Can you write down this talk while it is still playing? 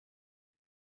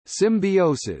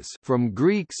Symbiosis from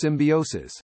Greek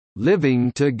symbiosis,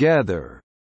 living together,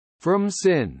 from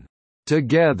syn,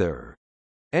 together,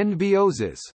 and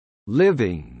biosis,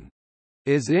 living,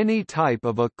 is any type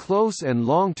of a close and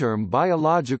long-term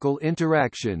biological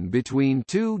interaction between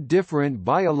two different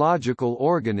biological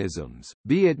organisms,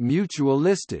 be it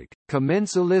mutualistic,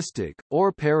 commensalistic,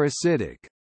 or parasitic.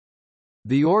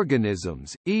 The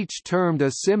organisms, each termed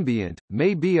a symbiont,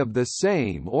 may be of the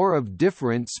same or of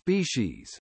different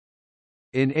species.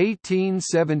 In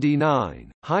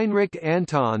 1879, Heinrich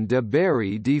Anton de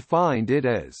Bary defined it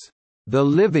as the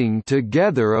living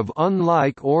together of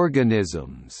unlike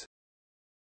organisms.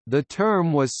 The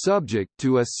term was subject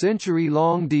to a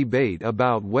century-long debate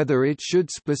about whether it should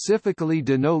specifically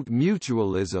denote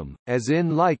mutualism, as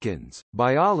in lichens.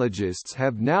 Biologists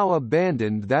have now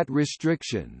abandoned that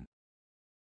restriction.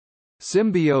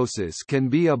 Symbiosis can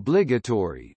be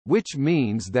obligatory, which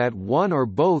means that one or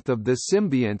both of the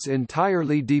symbionts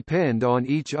entirely depend on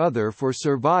each other for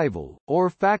survival, or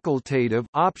facultative,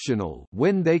 optional,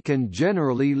 when they can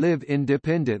generally live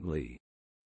independently.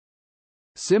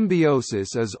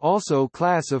 Symbiosis is also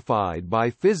classified by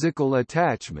physical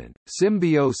attachment.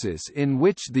 Symbiosis in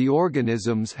which the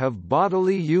organisms have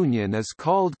bodily union is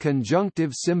called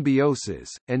conjunctive symbiosis,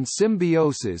 and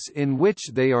symbiosis in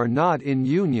which they are not in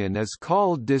union is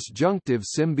called disjunctive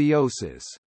symbiosis.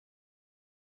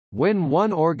 When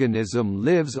one organism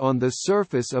lives on the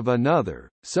surface of another,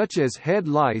 such as head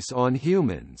lice on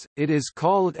humans, it is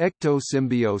called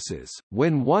ectosymbiosis.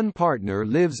 When one partner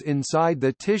lives inside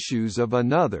the tissues of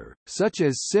another, such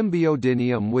as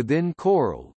Symbiodinium within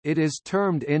coral, it is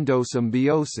termed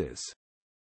endosymbiosis.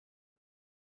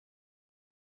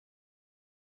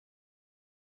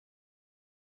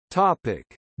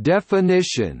 Topic: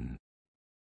 Definition.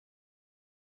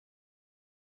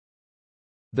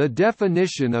 The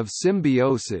definition of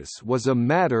symbiosis was a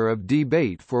matter of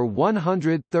debate for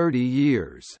 130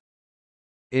 years.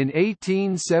 In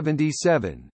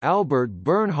 1877, Albert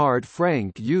Bernhard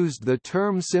Frank used the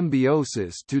term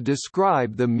symbiosis to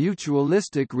describe the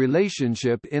mutualistic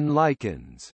relationship in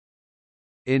lichens.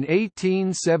 In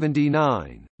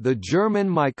 1879, the German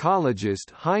mycologist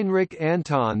Heinrich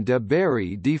Anton de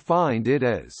Bary defined it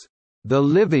as the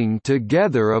living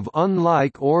together of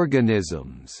unlike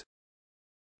organisms.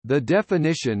 The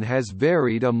definition has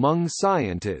varied among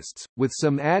scientists, with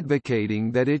some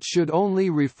advocating that it should only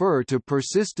refer to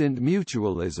persistent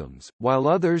mutualisms, while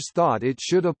others thought it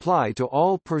should apply to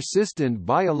all persistent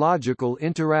biological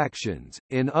interactions,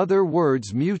 in other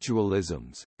words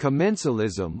mutualisms,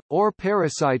 commensalism, or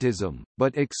parasitism,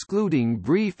 but excluding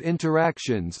brief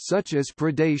interactions such as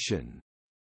predation.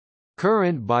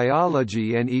 Current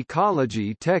biology and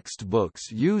ecology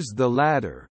textbooks use the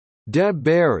latter, de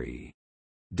Bary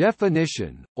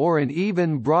definition, or an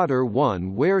even broader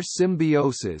one where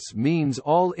symbiosis means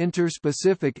all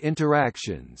interspecific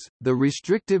interactions. The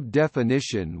restrictive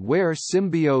definition where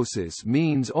symbiosis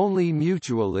means only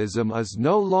mutualism is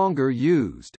no longer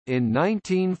used. In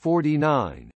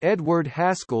 1949, Edward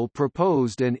Haskell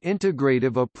proposed an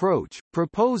integrative approach,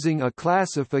 proposing a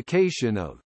classification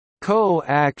of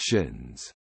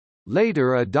co-actions,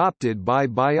 later adopted by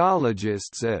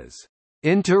biologists as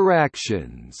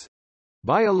interactions.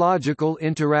 Biological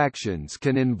interactions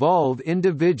can involve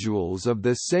individuals of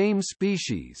the same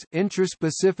species,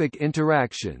 intraspecific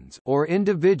interactions, or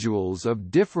individuals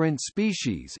of different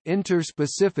species,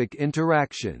 interspecific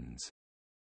interactions.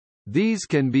 These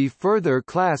can be further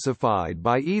classified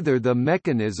by either the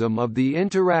mechanism of the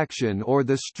interaction or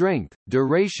the strength,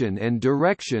 duration and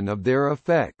direction of their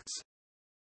effects.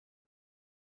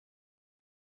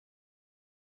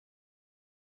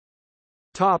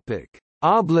 Topic: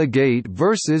 Obligate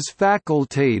versus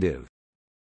facultative.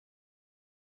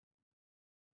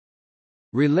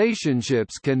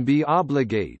 Relationships can be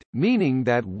obligate, meaning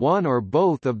that one or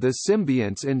both of the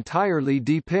symbionts entirely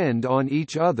depend on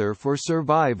each other for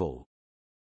survival.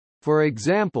 For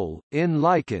example, in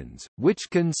lichens, which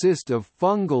consist of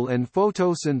fungal and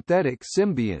photosynthetic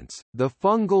symbionts, the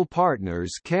fungal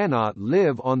partners cannot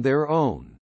live on their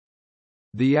own.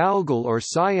 The algal or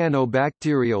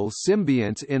cyanobacterial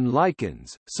symbionts in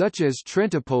lichens, such as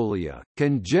Trentipolia,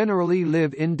 can generally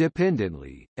live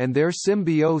independently, and their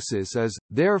symbiosis is,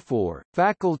 therefore,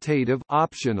 facultative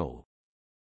optional.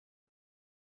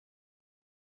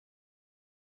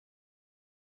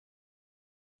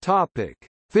 Topic: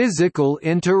 Physical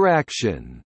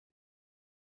interaction.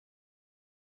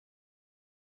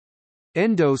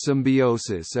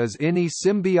 Endosymbiosis is any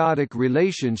symbiotic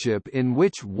relationship in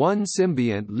which one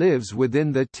symbiont lives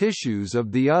within the tissues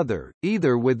of the other,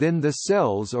 either within the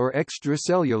cells or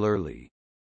extracellularly.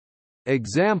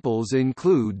 Examples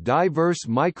include diverse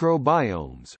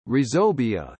microbiomes,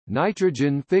 rhizobia,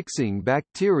 nitrogen-fixing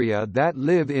bacteria that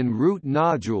live in root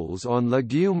nodules on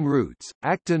legume roots,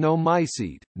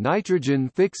 actinomycete,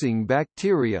 nitrogen-fixing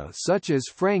bacteria such as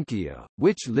Frankia,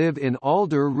 which live in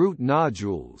alder root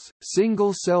nodules,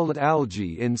 single-celled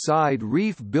algae inside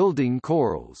reef-building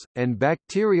corals, and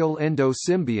bacterial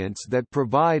endosymbionts that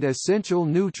provide essential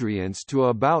nutrients to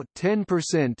about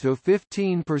 10% to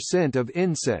 15% of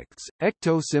insects.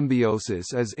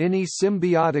 Ectosymbiosis is any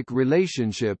symbiotic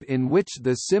relationship in which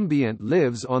the symbiont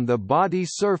lives on the body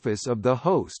surface of the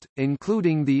host,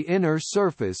 including the inner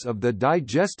surface of the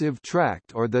digestive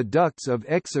tract or the ducts of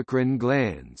exocrine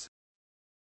glands.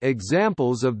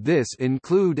 Examples of this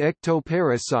include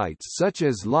ectoparasites such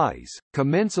as lice,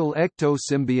 commensal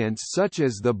ectosymbionts such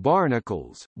as the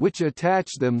barnacles, which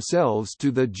attach themselves to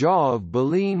the jaw of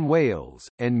baleen whales,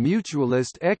 and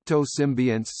mutualist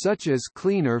ectosymbionts such as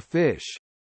cleaner fish.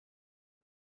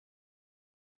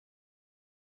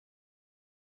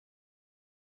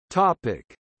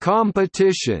 Topic: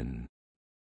 Competition.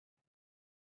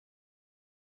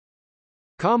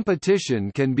 Competition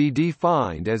can be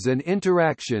defined as an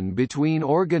interaction between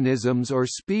organisms or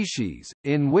species,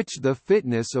 in which the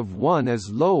fitness of one is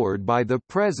lowered by the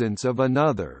presence of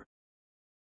another.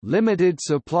 Limited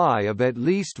supply of at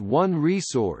least one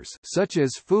resource such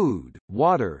as food,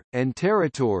 water, and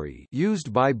territory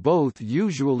used by both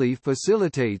usually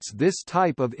facilitates this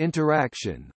type of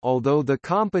interaction, although the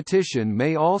competition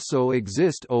may also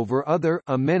exist over other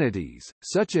amenities,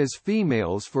 such as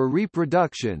females for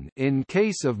reproduction in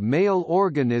case of male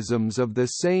organisms of the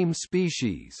same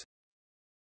species.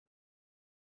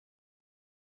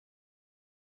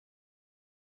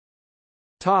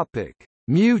 Topic: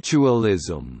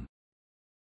 Mutualism.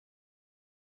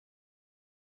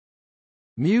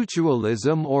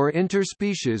 Mutualism or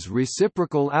interspecies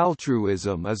reciprocal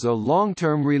altruism is a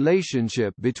long-term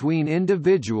relationship between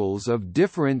individuals of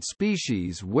different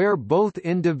species where both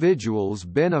individuals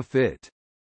benefit.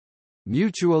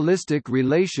 Mutualistic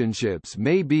relationships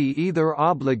may be either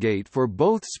obligate for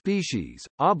both species,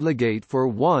 obligate for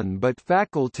one but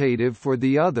facultative for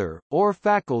the other, or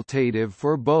facultative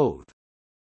for both.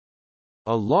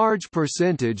 A large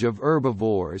percentage of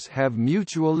herbivores have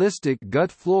mutualistic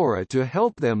gut flora to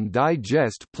help them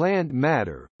digest plant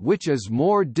matter, which is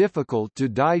more difficult to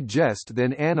digest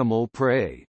than animal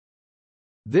prey.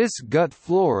 This gut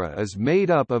flora is made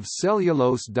up of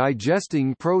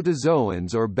cellulose-digesting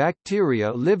protozoans or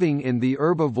bacteria living in the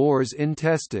herbivore's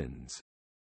intestines.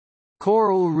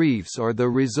 Coral reefs are the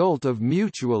result of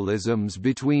mutualisms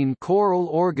between coral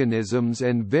organisms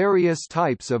and various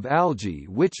types of algae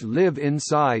which live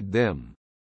inside them.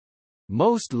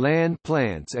 Most land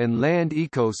plants and land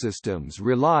ecosystems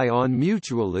rely on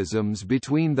mutualisms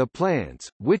between the plants,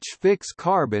 which fix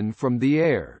carbon from the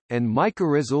air, and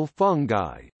mycorrhizal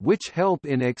fungi, which help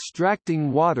in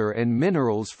extracting water and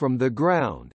minerals from the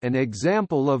ground. An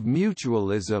example of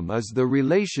mutualism is the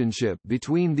relationship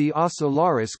between the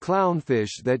Ocellaris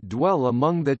clownfish that dwell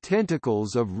among the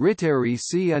tentacles of Riteri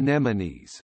sea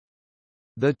anemones.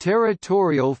 The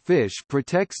territorial fish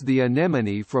protects the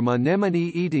anemone from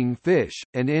anemone-eating fish,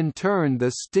 and in turn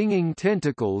the stinging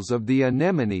tentacles of the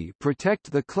anemone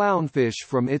protect the clownfish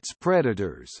from its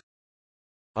predators.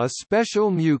 A special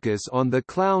mucus on the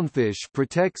clownfish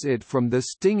protects it from the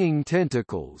stinging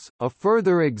tentacles. A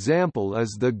further example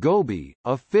is the goby,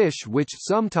 a fish which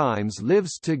sometimes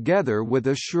lives together with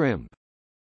a shrimp.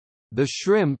 The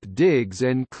shrimp digs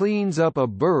and cleans up a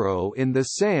burrow in the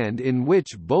sand in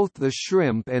which both the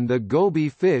shrimp and the goby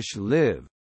fish live.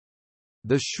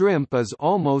 The shrimp is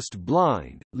almost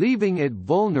blind, leaving it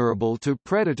vulnerable to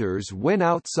predators when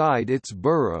outside its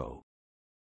burrow.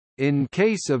 In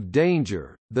case of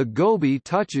danger, the goby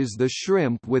touches the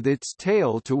shrimp with its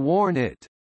tail to warn it.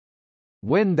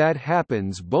 When that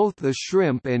happens, both the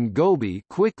shrimp and goby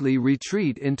quickly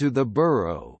retreat into the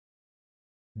burrow.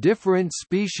 Different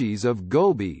species of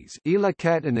gobies,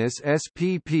 Elacatinus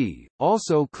spp,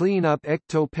 also clean up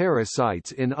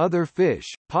ectoparasites in other fish,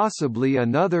 possibly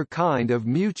another kind of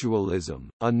mutualism.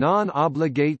 A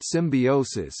non-obligate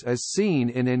symbiosis is seen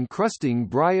in encrusting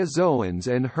bryozoans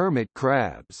and hermit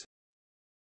crabs.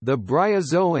 The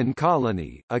bryozoan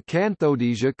colony,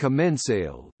 Acanthodesia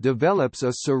commensale, develops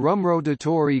a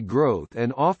cirrumrotatory growth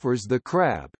and offers the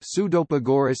crab,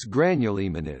 Pseudopagoras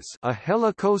granuliminus, a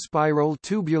helicospiral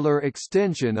tubular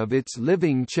extension of its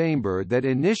living chamber that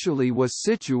initially was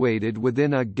situated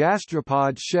within a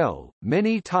gastropod shell.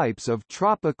 Many types of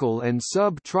tropical and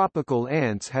subtropical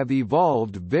ants have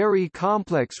evolved very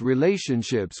complex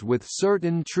relationships with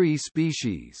certain tree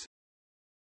species.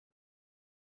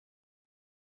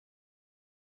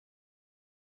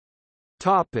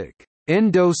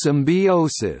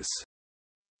 Endosymbiosis.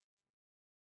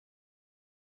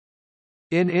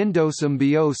 In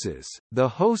endosymbiosis, the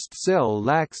host cell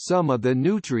lacks some of the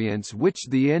nutrients which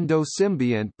the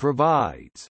endosymbiont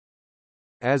provides.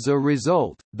 As a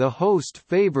result, the host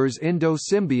favors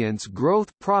endosymbiont's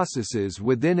growth processes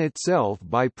within itself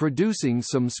by producing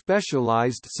some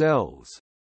specialized cells.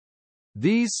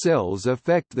 These cells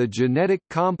affect the genetic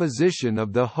composition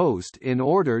of the host in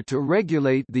order to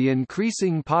regulate the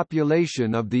increasing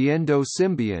population of the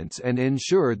endosymbionts and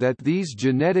ensure that these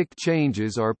genetic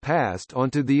changes are passed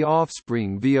onto the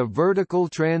offspring via vertical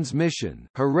transmission,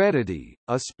 heredity.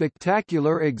 A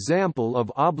spectacular example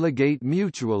of obligate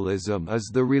mutualism is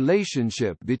the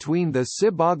relationship between the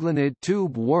siboglanid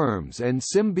tube worms and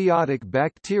symbiotic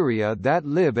bacteria that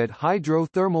live at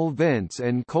hydrothermal vents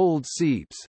and cold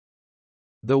seeps.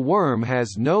 The worm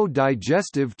has no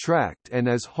digestive tract and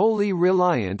is wholly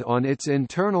reliant on its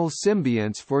internal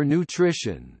symbionts for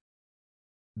nutrition.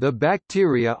 The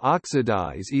bacteria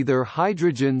oxidize either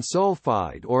hydrogen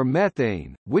sulfide or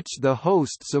methane, which the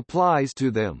host supplies to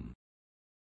them.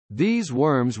 These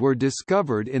worms were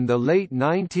discovered in the late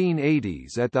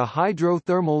 1980s at the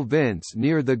hydrothermal vents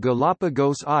near the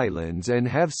Galapagos Islands and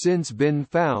have since been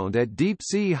found at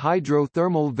deep-sea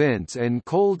hydrothermal vents and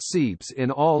cold seeps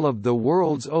in all of the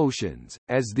world's oceans.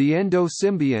 As the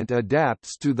endosymbiont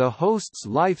adapts to the host's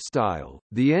lifestyle,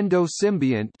 the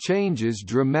endosymbiont changes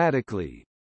dramatically.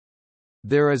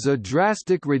 There is a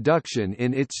drastic reduction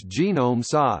in its genome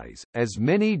size, as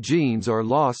many genes are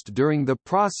lost during the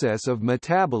process of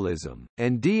metabolism,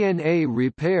 and DNA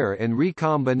repair and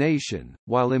recombination,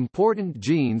 while important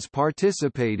genes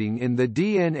participating in the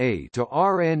DNA to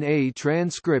RNA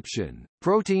transcription,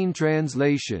 protein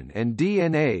translation and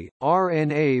DNA,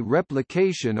 RNA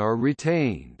replication are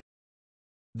retained.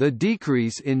 The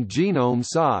decrease in genome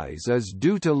size is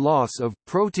due to loss of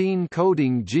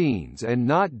protein-coding genes and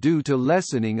not due to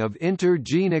lessening of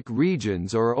intergenic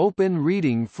regions or open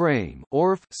reading frame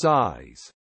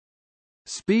size.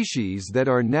 Species that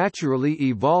are naturally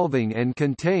evolving and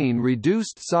contain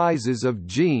reduced sizes of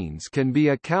genes can be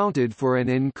accounted for an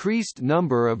increased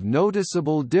number of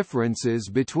noticeable differences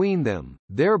between them,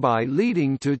 thereby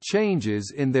leading to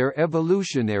changes in their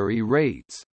evolutionary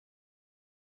rates.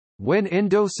 When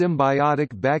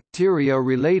endosymbiotic bacteria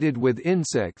related with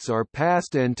insects are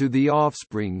passed on to the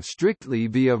offspring strictly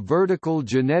via vertical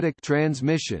genetic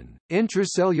transmission,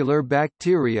 intracellular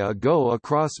bacteria go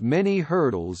across many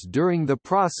hurdles during the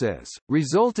process,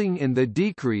 resulting in the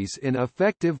decrease in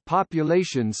effective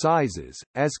population sizes,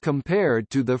 as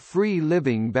compared to the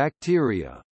free-living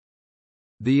bacteria.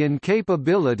 The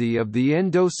incapability of the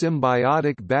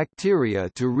endosymbiotic bacteria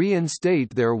to reinstate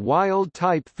their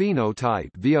wild-type phenotype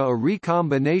via a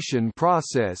recombination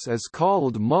process is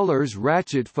called Muller's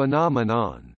ratchet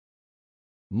phenomenon.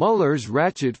 Muller's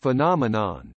ratchet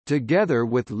phenomenon, together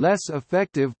with less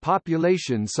effective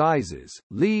population sizes,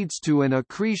 leads to an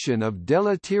accretion of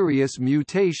deleterious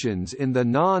mutations in the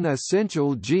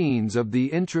non-essential genes of the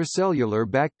intracellular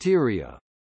bacteria.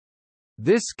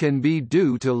 This can be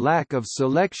due to lack of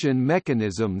selection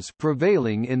mechanisms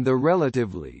prevailing in the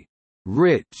relatively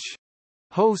rich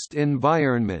host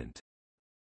environment.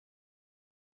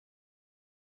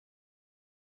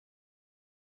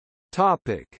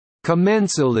 Topic: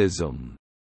 Commensalism.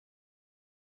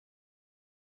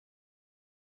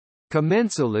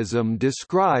 Commensalism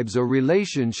describes a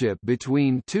relationship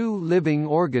between two living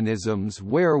organisms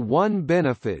where one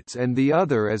benefits and the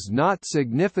other is not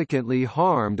significantly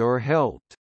harmed or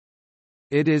helped.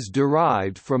 It is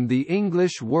derived from the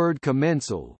English word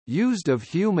commensal, used of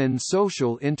human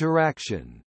social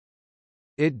interaction.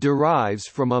 It derives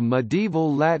from a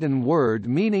medieval Latin word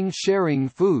meaning sharing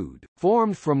food,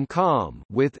 formed from com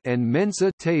with and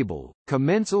mensa table.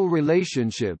 Commensal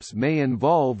relationships may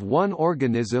involve one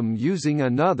organism using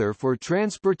another for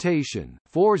transportation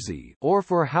or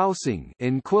for housing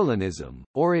inquilinism,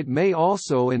 or it may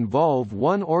also involve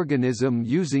one organism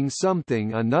using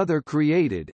something another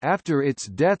created, after its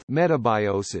death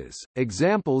metabiosis.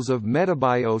 Examples of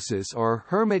metabiosis are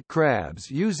hermit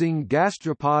crabs using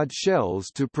gastropod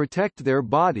shells to protect their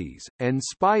bodies, and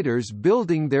spiders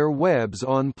building their webs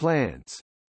on plants.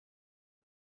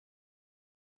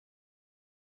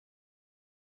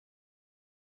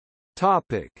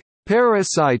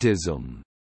 Parasitism.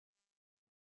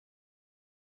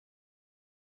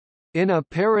 In a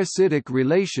parasitic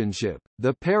relationship,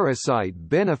 the parasite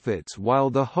benefits while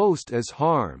the host is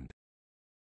harmed.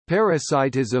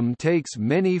 Parasitism takes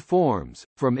many forms,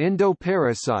 from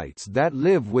endoparasites that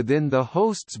live within the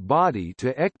host's body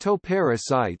to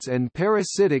ectoparasites and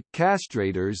parasitic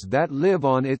castrators that live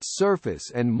on its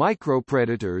surface and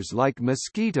micropredators like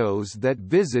mosquitoes that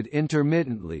visit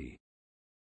intermittently.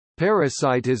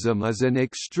 Parasitism is an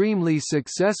extremely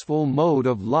successful mode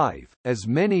of life, as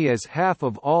many as half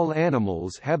of all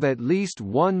animals have at least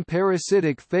one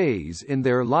parasitic phase in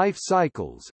their life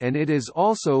cycles, and it is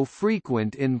also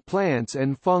frequent in plants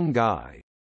and fungi.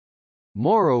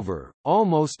 Moreover,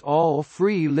 almost all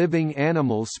free-living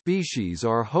animal species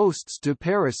are hosts to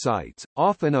parasites,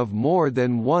 often of more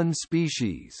than one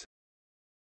species.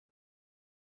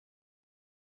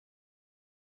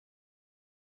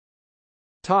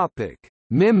 Topic: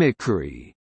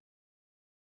 Mimicry.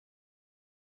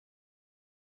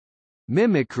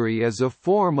 Mimicry is a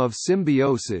form of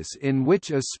symbiosis in which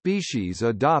a species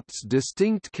adopts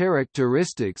distinct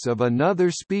characteristics of another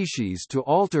species to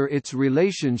alter its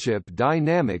relationship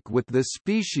dynamic with the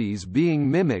species being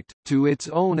mimicked, to its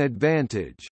own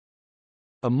advantage.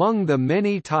 Among the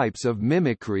many types of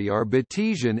mimicry are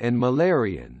Batesian and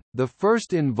Müllerian, the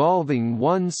first involving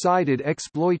one-sided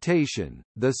exploitation,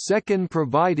 the second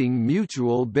providing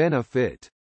mutual benefit.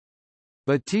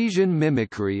 Batesian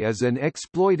mimicry is an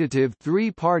exploitative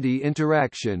three-party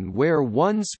interaction where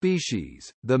one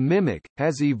species, the mimic,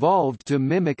 has evolved to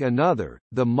mimic another,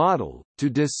 the model,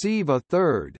 to deceive a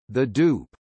third, the dupe.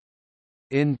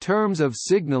 In terms of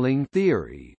signaling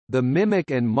theory, the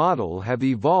mimic and model have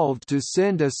evolved to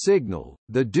send a signal,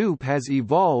 the dupe has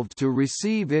evolved to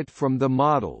receive it from the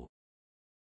model.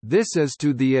 This is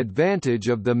to the advantage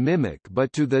of the mimic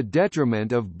but to the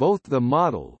detriment of both the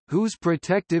model, whose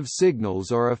protective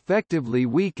signals are effectively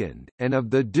weakened, and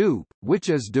of the dupe, which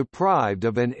is deprived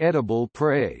of an edible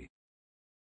prey.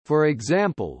 For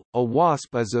example, a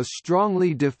wasp is a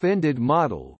strongly defended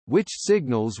model, which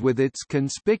signals with its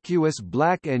conspicuous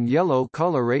black and yellow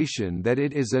coloration that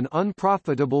it is an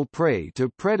unprofitable prey to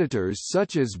predators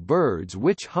such as birds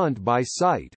which hunt by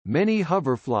sight. Many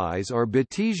hoverflies are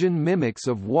Batesian mimics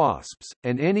of wasps,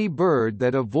 and any bird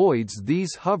that avoids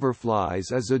these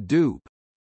hoverflies is a dupe.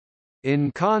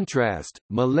 In contrast,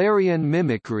 Müllerian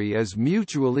mimicry is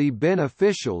mutually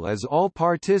beneficial as all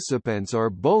participants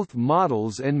are both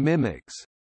models and mimics.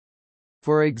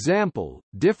 For example,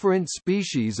 different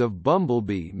species of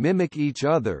bumblebee mimic each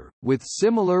other, with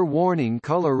similar warning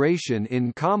coloration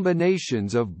in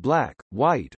combinations of black,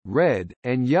 white, red,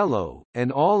 and yellow,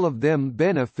 and all of them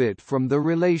benefit from the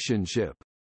relationship.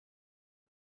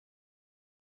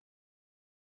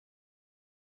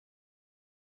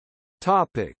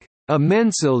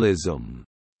 Amensalism.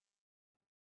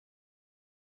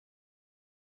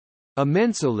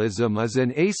 Amensalism is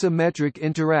an asymmetric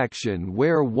interaction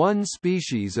where one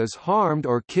species is harmed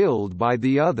or killed by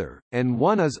the other, and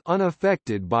one is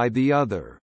unaffected by the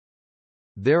other.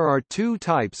 There are two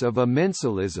types of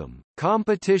amensalism: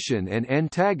 competition and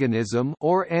antagonism,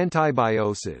 or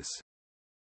antibiosis.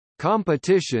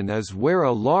 Competition is where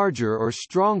a larger or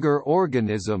stronger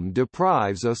organism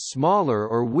deprives a smaller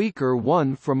or weaker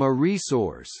one from a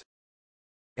resource.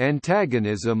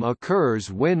 Antagonism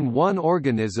occurs when one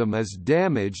organism is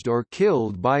damaged or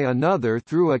killed by another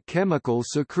through a chemical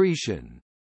secretion.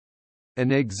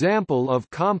 An example of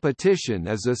competition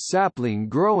is a sapling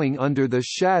growing under the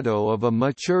shadow of a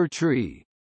mature tree.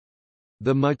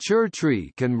 The mature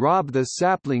tree can rob the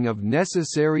sapling of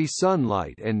necessary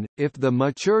sunlight and, if the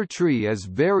mature tree is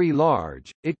very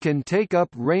large, it can take up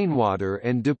rainwater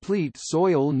and deplete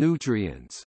soil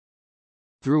nutrients.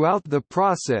 Throughout the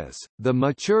process, the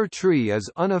mature tree is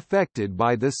unaffected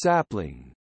by the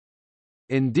sapling.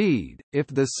 Indeed, if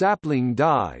the sapling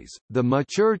dies, the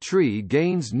mature tree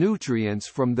gains nutrients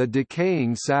from the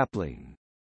decaying sapling.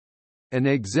 An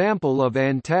example of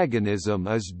antagonism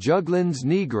is Juglans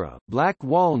nigra, black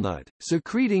walnut,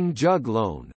 secreting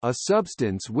juglone, a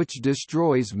substance which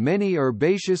destroys many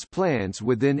herbaceous plants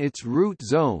within its root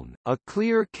zone. A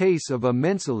clear case of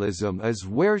amensalism is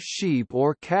where sheep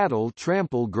or cattle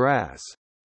trample grass.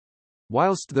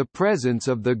 Whilst the presence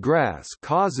of the grass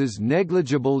causes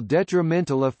negligible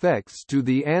detrimental effects to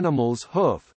the animal's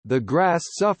hoof, the grass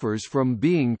suffers from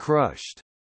being crushed.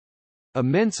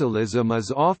 Amensalism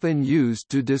is often used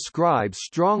to describe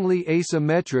strongly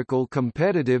asymmetrical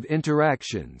competitive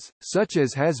interactions, such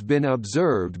as has been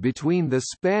observed between the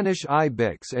Spanish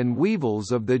ibex and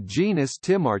weevils of the genus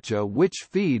Timarcha, which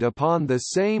feed upon the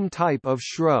same type of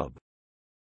shrub.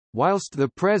 Whilst the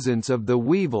presence of the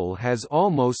weevil has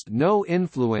almost no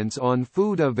influence on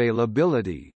food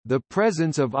availability, the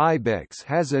presence of ibex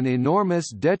has an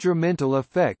enormous detrimental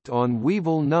effect on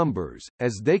weevil numbers,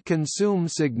 as they consume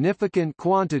significant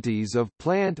quantities of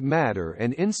plant matter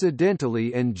and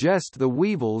incidentally ingest the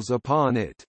weevils upon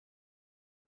it.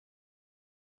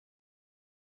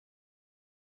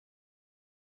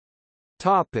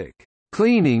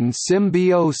 Cleaning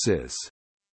symbiosis.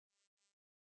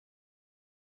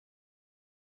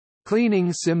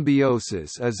 Cleaning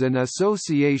symbiosis is an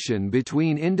association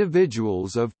between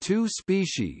individuals of two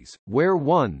species, where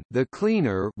one, the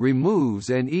cleaner, removes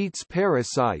and eats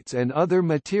parasites and other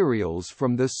materials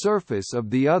from the surface of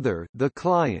the other, the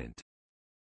client.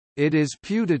 It is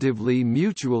putatively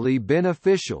mutually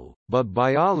beneficial, but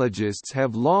biologists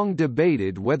have long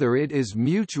debated whether it is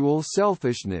mutual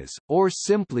selfishness, or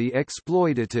simply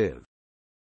exploitative.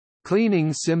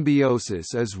 Cleaning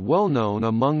symbiosis is well known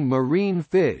among marine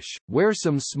fish, where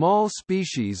some small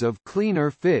species of cleaner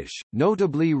fish,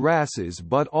 notably wrasses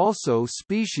but also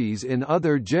species in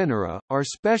other genera, are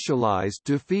specialized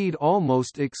to feed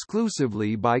almost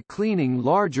exclusively by cleaning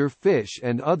larger fish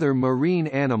and other marine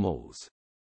animals.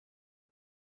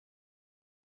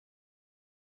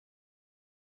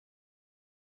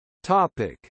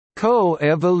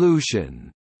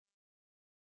 Co-evolution.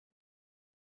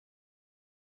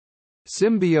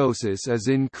 Symbiosis is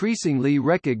increasingly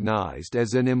recognized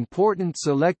as an important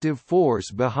selective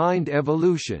force behind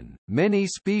evolution. Many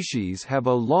species have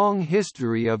a long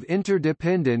history of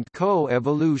interdependent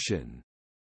co-evolution.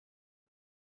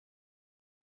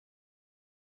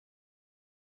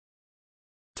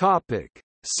 Topic: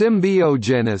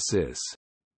 Symbiogenesis.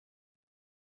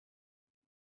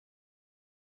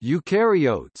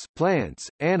 Eukaryotes, plants,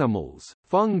 animals,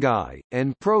 fungi,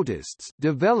 and protists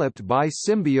developed by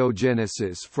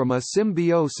symbiogenesis from a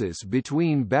symbiosis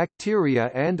between bacteria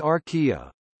and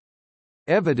archaea.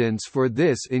 Evidence for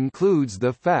this includes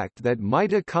the fact that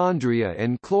mitochondria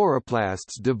and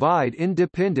chloroplasts divide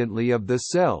independently of the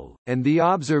cell, and the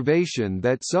observation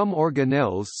that some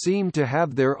organelles seem to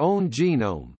have their own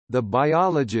genome. The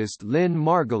biologist Lynn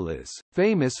Margulis,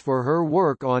 famous for her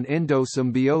work on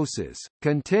endosymbiosis,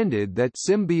 contended that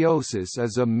symbiosis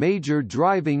is a major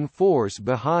driving force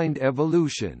behind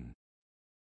evolution.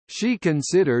 She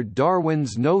considered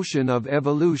Darwin's notion of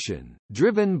evolution,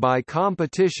 driven by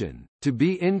competition, to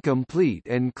be incomplete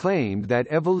and claimed that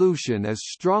evolution is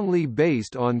strongly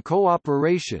based on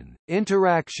cooperation,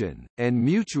 interaction, and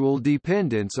mutual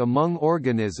dependence among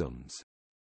organisms.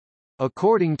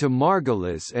 According to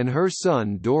Margulis and her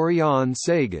son Dorian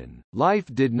Sagan, life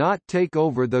did not take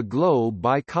over the globe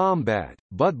by combat,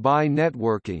 but by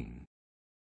networking.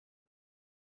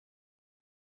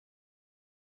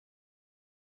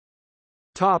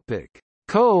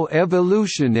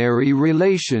 Co-evolutionary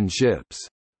relationships.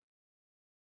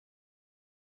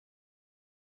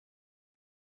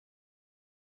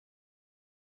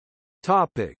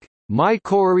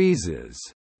 Mycorrhizas.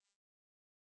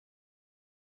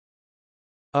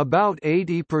 About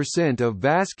 80% of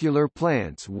vascular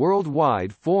plants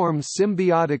worldwide form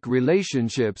symbiotic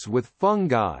relationships with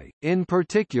fungi, in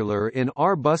particular in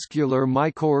arbuscular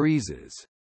mycorrhizas.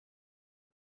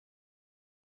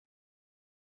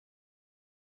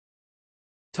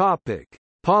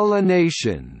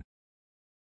 Pollination.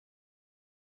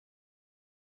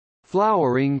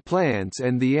 Flowering plants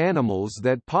and the animals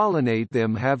that pollinate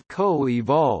them have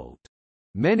co-evolved.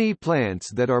 Many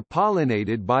plants that are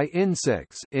pollinated by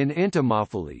insects in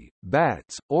entomophily,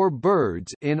 bats, or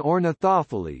birds in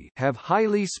ornithophily have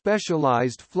highly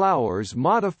specialized flowers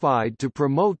modified to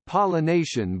promote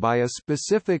pollination by a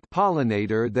specific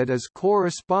pollinator that is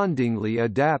correspondingly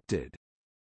adapted.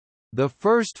 The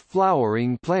first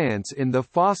flowering plants in the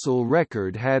fossil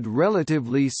record had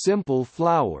relatively simple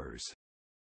flowers.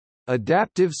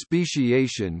 Adaptive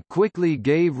speciation quickly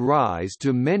gave rise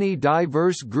to many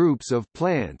diverse groups of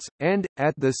plants, and,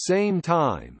 at the same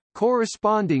time,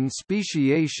 corresponding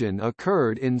speciation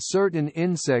occurred in certain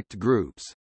insect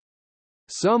groups.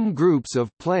 Some groups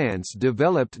of plants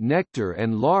developed nectar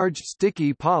and large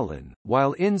sticky pollen,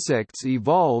 while insects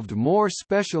evolved more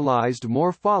specialized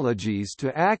morphologies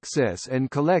to access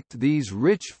and collect these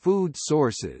rich food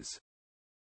sources.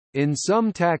 In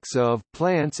some taxa of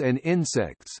plants and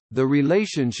insects, the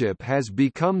relationship has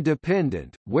become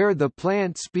dependent, where the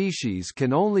plant species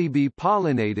can only be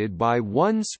pollinated by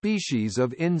one species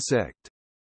of insect.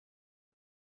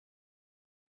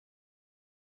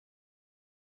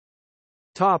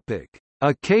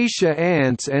 Acacia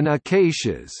ants and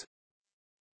acacias.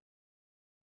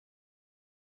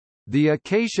 The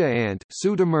acacia ant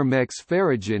Pseudomyrmex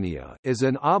ferruginea is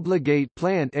an obligate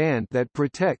plant ant that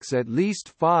protects at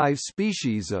least 5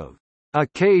 species of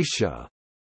Acacia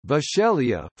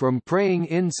Vachellia from preying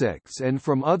insects and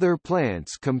from other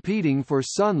plants competing for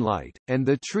sunlight, and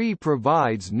the tree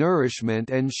provides nourishment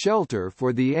and shelter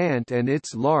for the ant and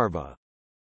its larvae.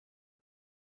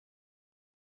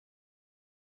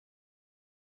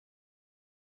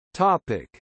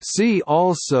 See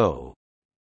also: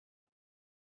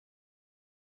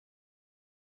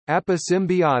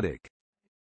 aposymbiotic,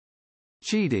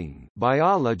 cheating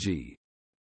biology,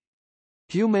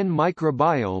 Human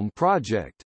Microbiome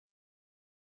Project,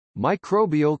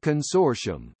 Microbial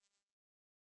Consortium,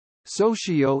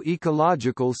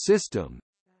 Socio-ecological system.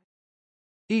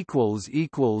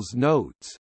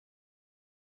 Notes